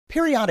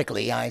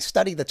Periodically, I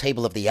study the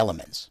table of the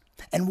elements,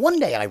 and one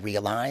day I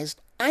realized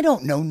I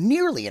don't know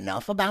nearly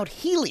enough about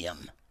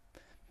helium.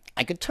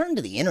 I could turn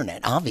to the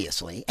internet,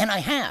 obviously, and I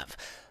have,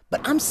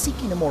 but I'm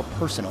seeking a more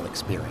personal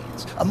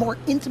experience, a more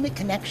intimate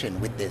connection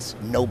with this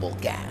noble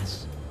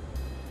gas.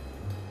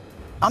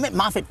 I'm at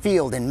Moffett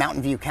Field in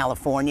Mountain View,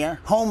 California,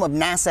 home of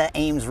NASA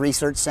Ames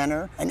Research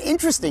Center, and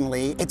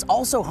interestingly, it's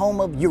also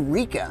home of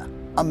Eureka,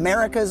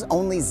 America's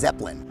only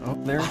Zeppelin. Oh,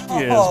 there he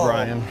is,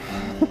 Brian.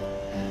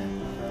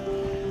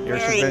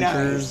 Airship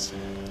Ventures,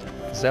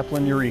 nice.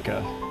 Zeppelin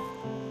Eureka.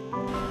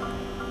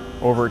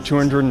 Over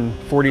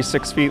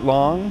 246 feet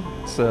long.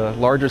 It's the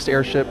largest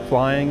airship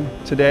flying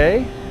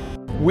today.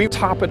 We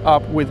top it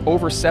up with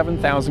over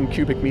 7,000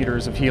 cubic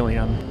meters of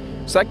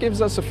helium. So that gives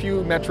us a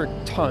few metric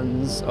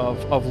tons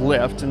of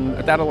lift, and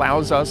that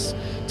allows us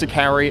to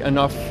carry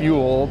enough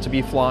fuel to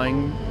be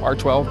flying our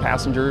 12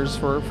 passengers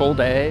for a full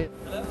day.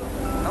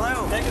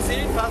 Hello. Take a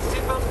seat. Fast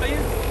seatbelts,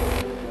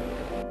 please.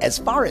 As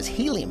far as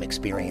helium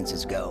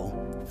experiences go,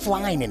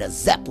 flying in a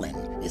Zeppelin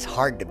is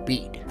hard to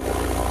beat.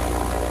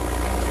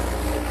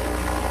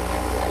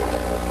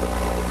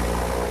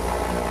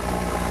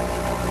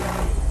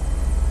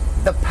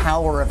 The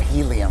power of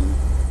helium.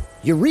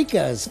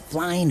 Eureka's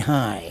flying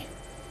high.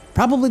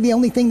 Probably the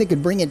only thing that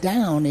could bring it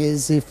down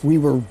is if we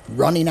were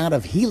running out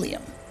of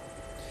helium.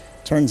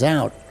 Turns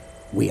out,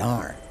 we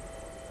are.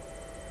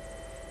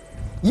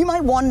 You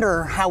might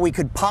wonder how we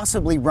could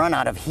possibly run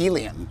out of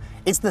helium.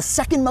 It's the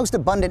second most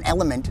abundant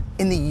element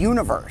in the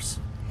universe.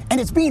 And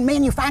it's being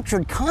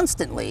manufactured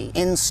constantly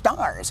in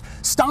stars.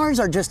 Stars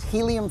are just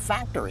helium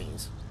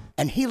factories.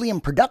 And helium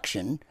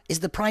production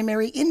is the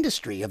primary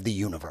industry of the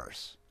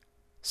universe.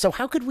 So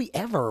how could we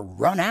ever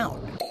run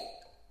out?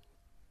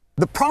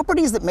 The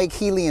properties that make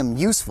helium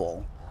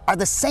useful are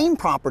the same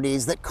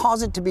properties that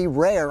cause it to be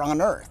rare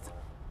on Earth.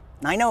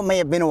 Now, I know it may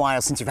have been a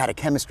while since you've had a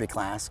chemistry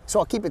class, so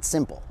I'll keep it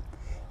simple.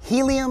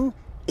 Helium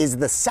is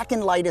the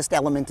second lightest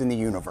element in the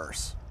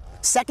universe,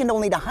 second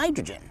only to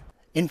hydrogen.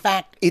 In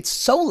fact, it's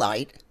so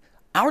light,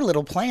 our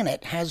little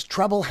planet has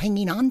trouble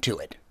hanging on to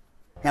it.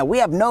 Now, we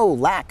have no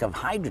lack of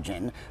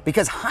hydrogen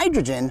because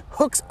hydrogen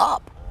hooks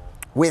up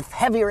with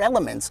heavier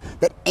elements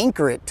that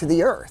anchor it to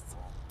the Earth.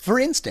 For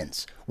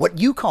instance, what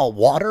you call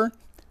water,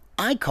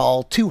 I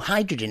call two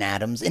hydrogen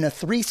atoms in a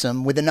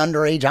threesome with an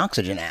underage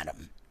oxygen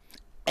atom.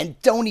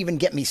 And don't even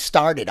get me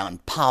started on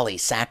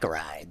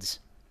polysaccharides.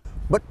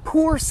 But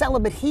poor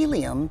celibate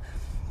helium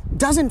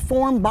doesn't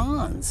form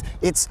bonds.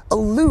 It's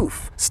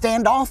aloof,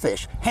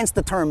 standoffish, hence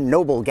the term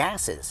noble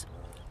gases,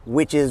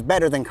 which is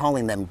better than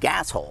calling them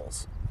gas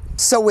holes.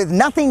 So with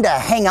nothing to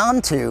hang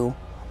on to,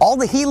 all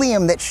the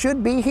helium that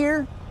should be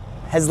here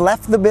has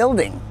left the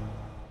building.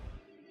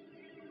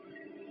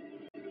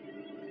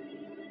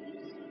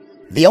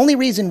 The only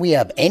reason we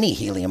have any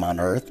helium on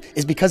Earth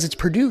is because it's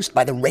produced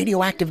by the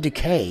radioactive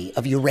decay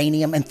of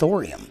uranium and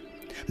thorium.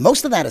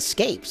 Most of that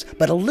escapes,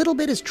 but a little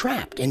bit is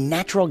trapped in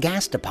natural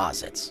gas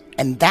deposits,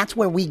 and that's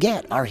where we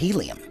get our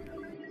helium.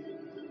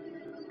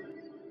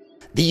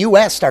 The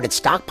U.S. started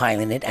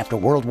stockpiling it after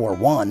World War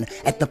I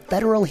at the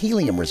Federal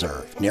Helium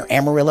Reserve near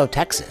Amarillo,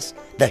 Texas,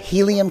 the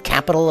helium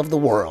capital of the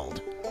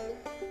world.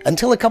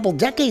 Until a couple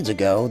decades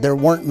ago, there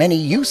weren't many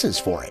uses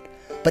for it.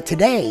 But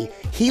today,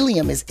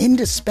 helium is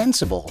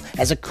indispensable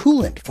as a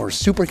coolant for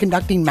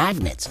superconducting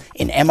magnets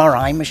in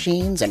MRI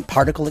machines and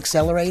particle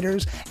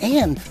accelerators,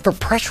 and for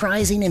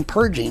pressurizing and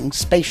purging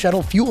space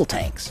shuttle fuel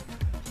tanks.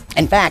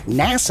 In fact,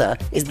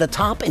 NASA is the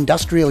top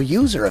industrial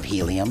user of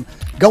helium,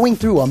 going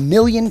through 1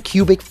 million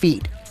cubic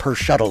feet per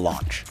shuttle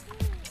launch.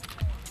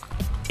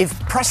 If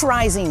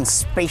pressurizing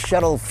space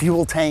shuttle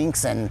fuel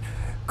tanks and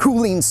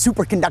cooling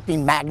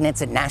superconducting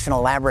magnets at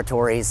national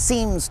laboratories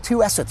seems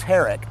too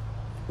esoteric,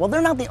 well,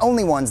 they're not the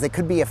only ones that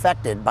could be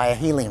affected by a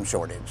helium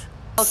shortage.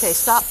 Okay,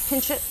 stop,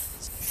 pinch it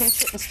and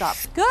stop.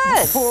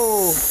 Good.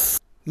 Whoa.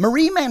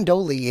 Marie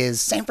Mandoli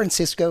is San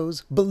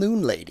Francisco's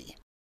balloon lady.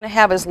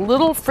 Have as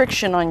little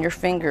friction on your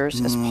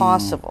fingers as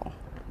possible,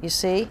 you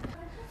see?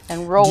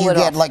 And roll it off. Do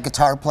you get, like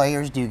guitar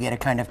players, do you get a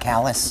kind of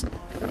callus?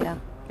 Yeah,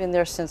 been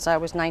there since I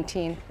was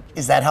 19.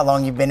 Is that how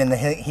long you've been in the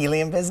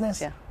helium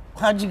business? Yeah.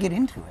 How'd you get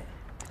into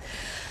it?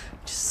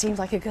 Just seemed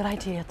like a good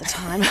idea at the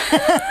time.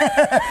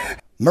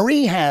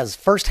 Marie has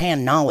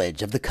first-hand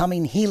knowledge of the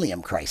coming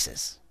helium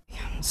crisis.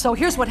 So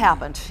here's what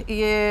happened.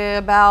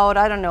 About,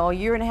 I don't know, a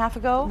year and a half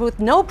ago, with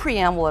no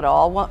preamble at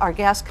all, our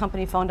gas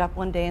company phoned up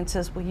one day and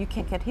says, well, you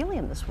can't get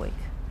helium this week.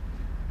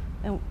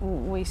 And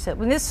we said,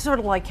 well, this is sort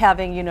of like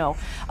having, you know,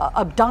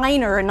 a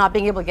diner and not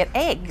being able to get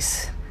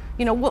eggs.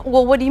 You know,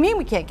 well, what do you mean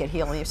we can't get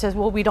helium? He says,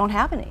 well, we don't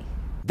have any.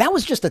 That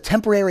was just a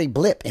temporary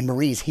blip in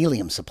Marie's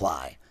helium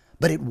supply,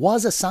 but it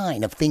was a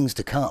sign of things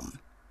to come.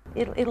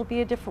 It'll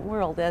be a different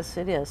world as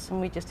it is, and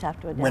we just have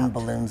to adapt. When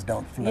balloons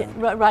don't float.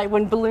 Yeah, right,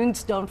 when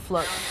balloons don't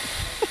float.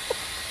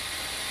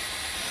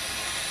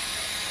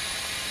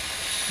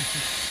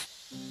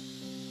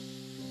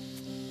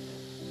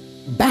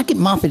 Back at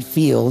Moffett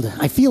Field,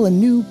 I feel a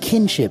new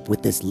kinship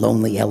with this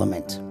lonely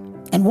element.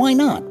 And why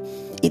not?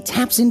 It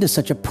taps into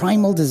such a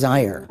primal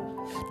desire.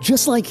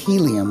 Just like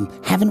helium,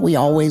 haven't we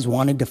always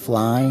wanted to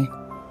fly?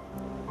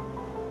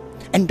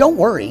 And don't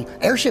worry,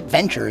 Airship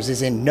Ventures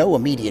is in no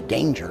immediate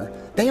danger.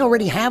 They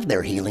already have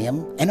their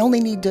helium and only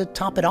need to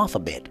top it off a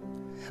bit.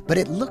 But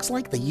it looks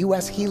like the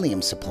US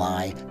helium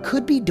supply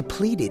could be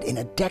depleted in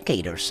a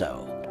decade or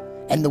so,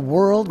 and the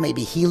world may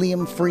be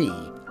helium-free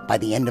by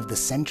the end of the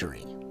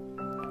century.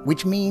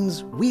 Which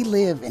means we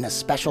live in a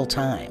special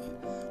time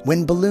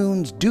when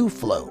balloons do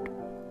float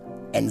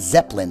and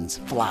zeppelins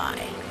fly.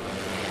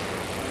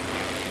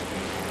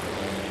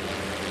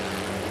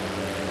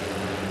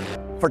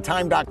 For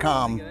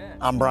Time.com,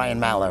 I'm Brian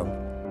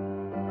Malow.